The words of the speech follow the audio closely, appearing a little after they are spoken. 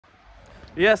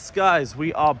Yes, guys,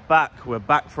 we are back. We're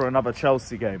back for another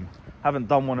Chelsea game. Haven't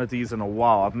done one of these in a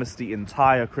while. I've missed the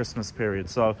entire Christmas period.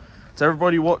 So, to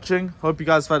everybody watching, hope you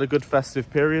guys have had a good festive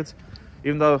period.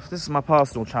 Even though this is my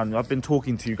personal channel, I've been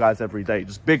talking to you guys every day.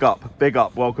 Just big up, big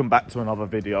up. Welcome back to another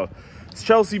video. It's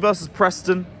Chelsea versus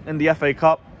Preston in the FA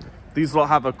Cup. These lot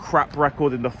have a crap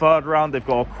record in the third round. They've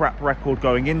got a crap record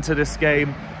going into this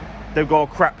game. They've got a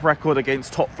crap record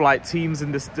against top flight teams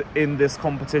in this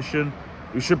competition.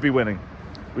 We should be winning.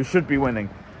 We should be winning.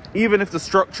 Even if the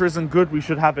structure isn't good, we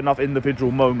should have enough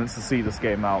individual moments to see this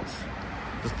game out.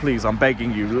 Just please, I'm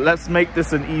begging you, let's make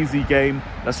this an easy game.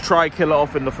 Let's try kill it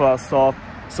off in the first half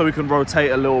so we can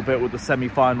rotate a little bit with the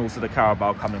semi-finals of the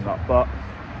Carabao coming up. But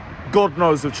God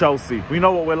knows with Chelsea, we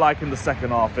know what we're like in the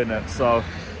second half, innit? So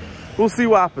we'll see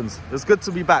what happens. It's good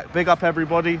to be back. Big up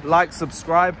everybody. Like,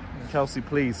 subscribe. Chelsea,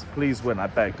 please, please win, I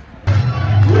beg. We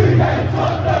hate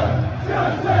Tottenham,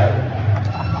 Chelsea!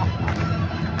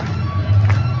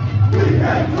 We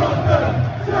hate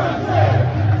Tottenham, Chelsea!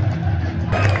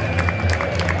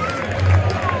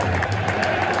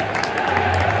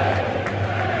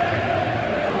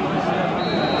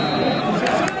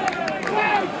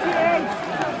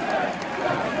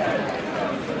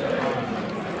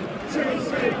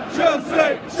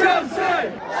 Chelsea! Chelsea!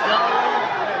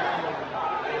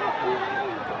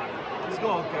 He's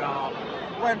got to get up.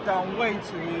 Went down way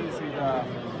too easy there.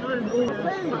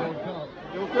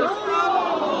 You're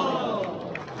Cristiano!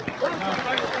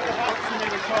 Thanks for the box to me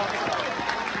the chance.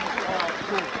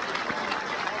 Cool.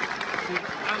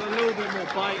 Add a little bit more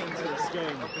bite into this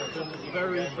game.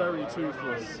 Very, very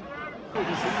toothless.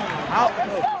 How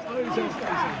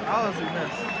was he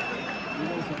missed?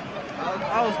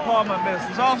 That was Palmer missed.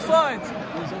 It was offside.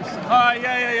 Alright,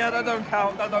 yeah, that don't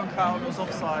count. That don't count. It was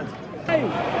offside. Hey,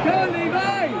 go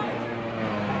Lewin!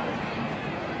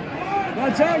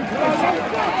 That's out.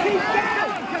 Keep down.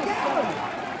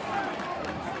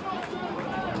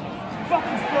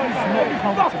 Fucking space. Not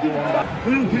comfortable.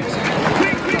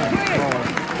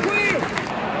 Quick.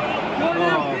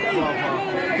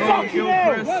 Go on,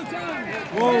 Chris.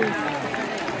 Whoa.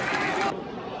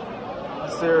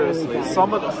 Seriously,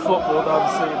 some of the football that I'm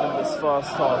seeing in this first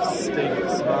half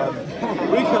stinks, man.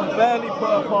 We can barely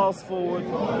put a pass forward.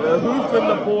 We're hoofing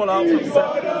the ball out from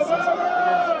set pieces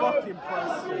against fucking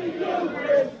Preston.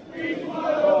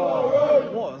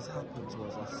 Oh, what has happened to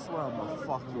us? I swear on my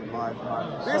fucking life, man.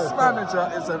 This manager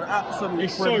is an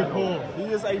absolute criminal. So poor.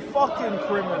 He is a fucking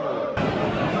criminal.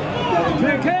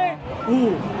 Okay.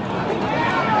 Ooh.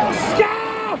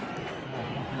 Stop!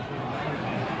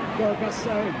 Go,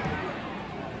 Preston.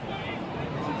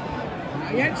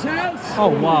 Oh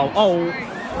wow,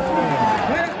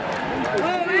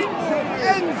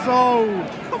 Enzo!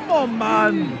 Come on,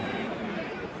 man!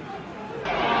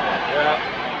 Yeah,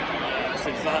 that's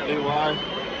exactly why.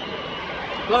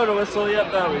 Blow the whistle,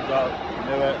 yep, there we go.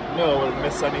 Knew it, knew I wouldn't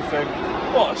miss anything.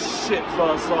 What a shit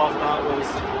first half that was.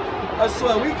 I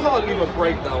swear, we can't even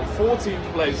break down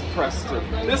 14th place Preston.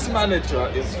 This manager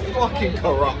is fucking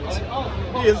corrupt.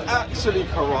 He is actually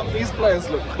corrupt. These players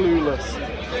look clueless.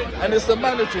 And it's the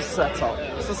manager's setup.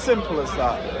 It's as simple as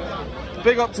that.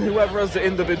 Big up to whoever has the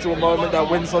individual moment that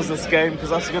wins us this game, because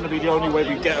that's going to be the only way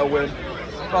we get a win.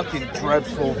 Fucking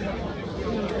dreadful.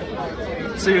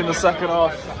 See you in the second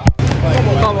half.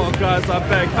 Come on, guys, I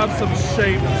beg. Have some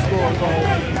shame and score a goal.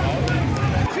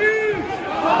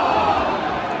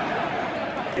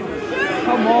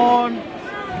 Come on.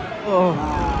 Oh.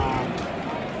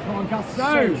 Come on,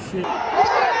 Gusto.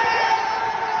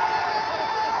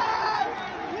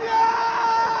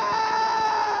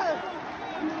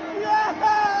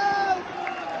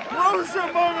 Crucial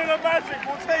moment of magic.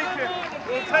 We'll take it.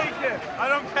 We'll take it. I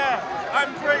don't care.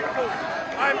 I'm grateful.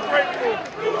 I'm grateful.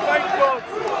 Thank God.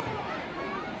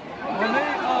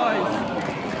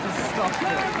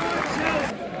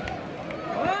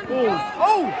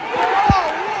 Oh!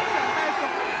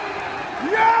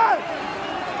 Yes!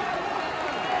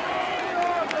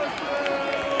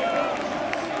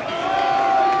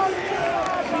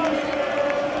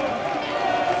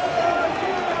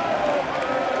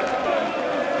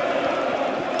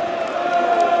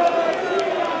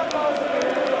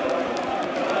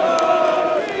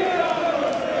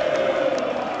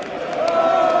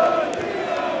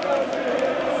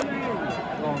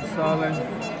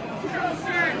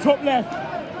 Top left.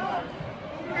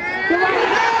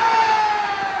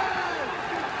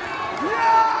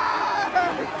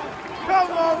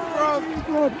 Come on,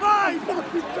 bro. Nice.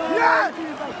 Yes.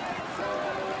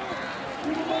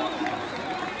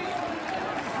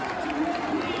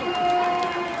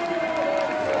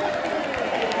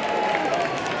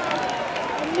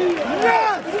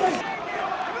 Yes.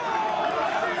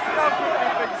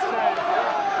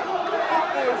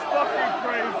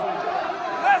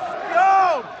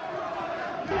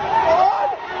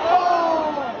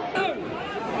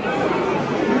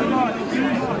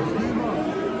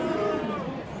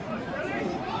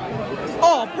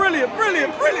 Oh, brilliant,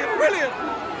 brilliant, brilliant, brilliant.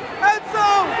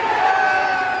 Enzo!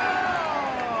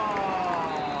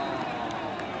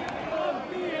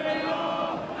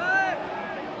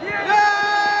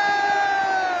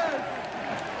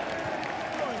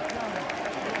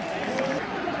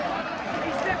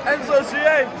 Enzo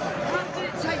GA.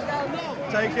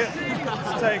 Take it.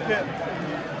 Take it.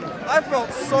 I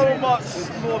felt so much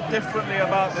more differently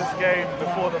about this game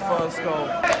before the first goal.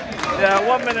 Yeah,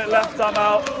 1 minute left, I'm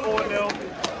out, 4-0.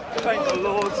 Thank the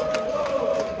Lord.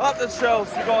 Up the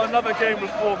Chelsea, we got another game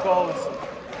with 4 goals,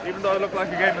 even though it looked like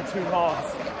a game of 2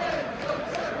 halves.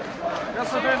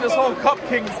 Guess we're doing this whole Cup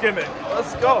Kings gimmick.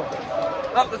 Let's go.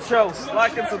 Up the Chelsea.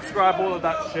 Like and subscribe, all of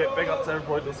that shit. Big up to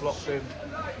everybody that's locked in.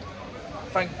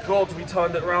 Thank God we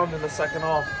turned it around in the second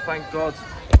half. Thank God.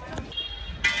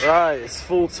 Right, it's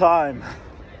full time.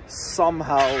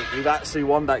 Somehow we've actually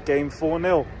won that game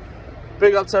 4-0.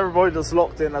 Big up to everybody that's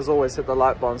locked in. As always, hit the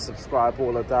like button, subscribe,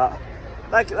 all of that.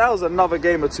 That was another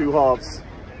game of 2 halves.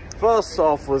 First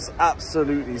half was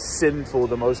absolutely sinful,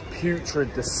 the most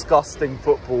putrid, disgusting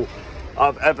football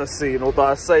I've ever seen. Although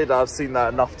I say that I've seen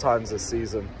that enough times this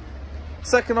season.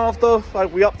 Second half though,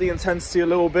 like we upped the intensity a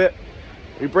little bit.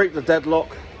 We break the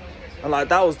deadlock, and like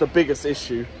that was the biggest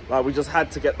issue. Like we just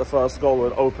had to get the first goal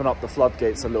and open up the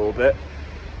floodgates a little bit.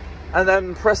 And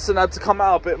then Preston had to come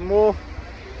out a bit more.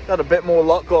 Had a bit more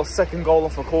luck, got a second goal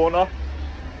off a corner.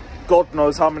 God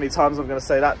knows how many times I'm going to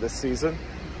say that this season.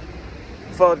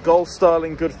 Third goal,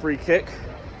 Sterling, good free kick.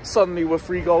 Suddenly we're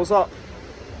 3 goals up.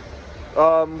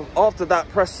 After that,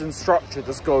 Preston's structure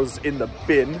just goes in the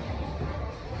bin.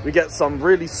 We get some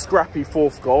really scrappy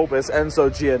 4th goal, but it's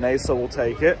Enzo GNA, so we'll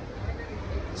take it.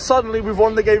 Suddenly, we've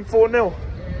won the game 4-0.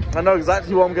 I know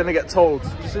exactly what I'm going to get told.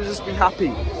 So just be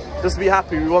happy. Just be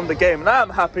happy we won the game. And I am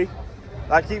happy.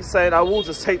 I keep saying I will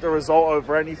just take the result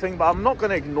over anything, but I'm not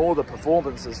going to ignore the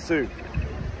performances too.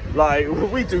 Like,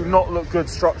 we do not look good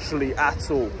structurally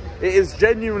at all. It is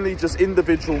genuinely just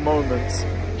individual moments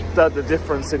that are the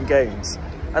difference in games.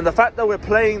 And the fact that we're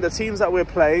playing the teams that we're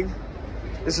playing,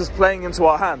 it's just playing into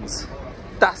our hands.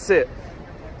 That's it.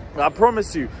 I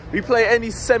promise you, we play any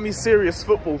semi-serious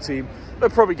football team, we're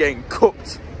probably getting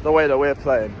cooked the way that we're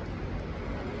playing.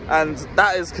 And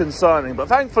that is concerning. But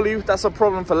thankfully, that's a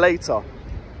problem for later.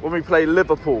 When we play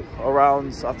Liverpool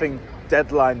around, I think,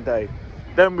 deadline day.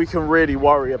 Then we can really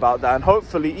worry about that. And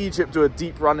hopefully, Egypt do a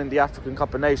deep run in the African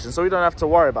Cup of Nations, so we don't have to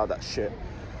worry about that shit.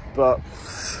 But,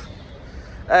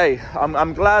 hey,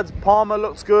 I'm glad Palmer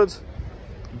looks good.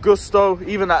 Gusto,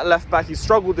 even at left back, he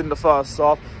struggled in the first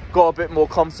half, got a bit more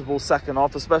comfortable second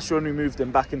half, especially when we moved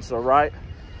him back into the right.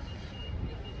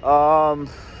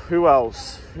 Who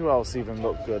else even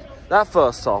looked good? That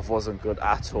first half wasn't good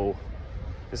at all.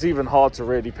 It's even hard to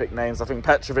really pick names. I think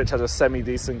Petrovic had a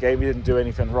semi-decent game. He didn't do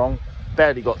anything wrong,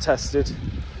 barely got tested.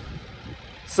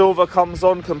 Silva comes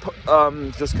on,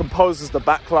 just composes the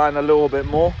back line a little bit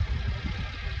more.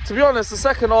 To be honest, the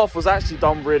second half was actually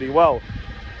done really well.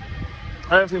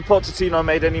 I don't think Pochettino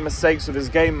made any mistakes with his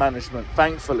game management,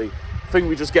 thankfully. I think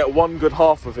we just get one good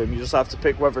half of him. You just have to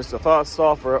pick whether it's the first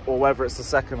half or whether it's the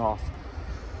second half.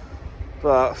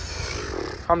 But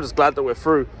I'm just glad that we're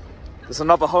through. It's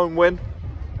another home win.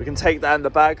 We can take that in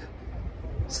the bag.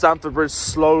 Stamford Bridge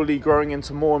slowly growing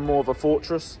into more and more of a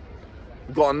fortress.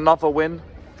 We've got another win.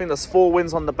 I think there's 4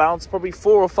 wins on the bounce. Probably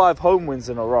 4 or 5 home wins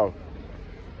in a row.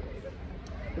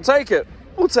 We'll take it.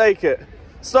 We'll take it.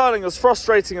 Sterling, as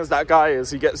frustrating as that guy is,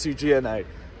 he gets you GNA.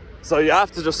 So you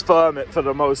have to just firm it for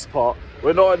the most part.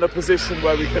 We're not in a position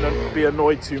where we can be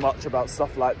annoyed too much about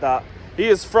stuff like that. He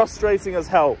is frustrating as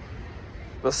hell.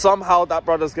 But somehow that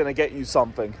brother's going to get you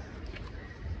something.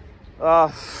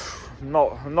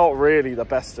 Not really the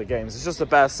best of games. It's just a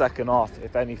better second half,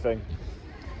 if anything.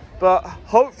 But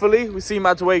hopefully we see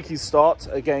Madueke start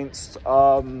against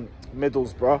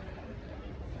Middlesbrough.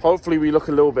 Hopefully we look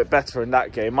a little bit better in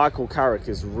that game. Michael Carrick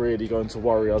is really going to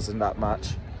worry us in that match.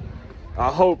 I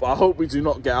hope we do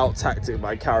not get out-tacticked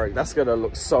by Carrick. That's going to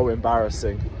look so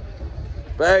embarrassing.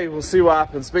 But hey, we'll see what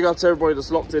happens. Big up to everybody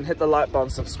that's locked in. Hit the like button,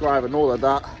 subscribe and all of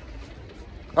that.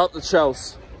 Up the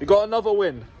Chelsea. We got another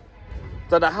win.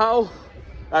 Don't know how.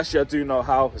 Actually, I do know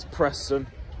how. It's Preston.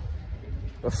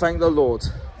 But thank the Lord.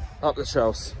 Up the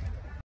Chelsea.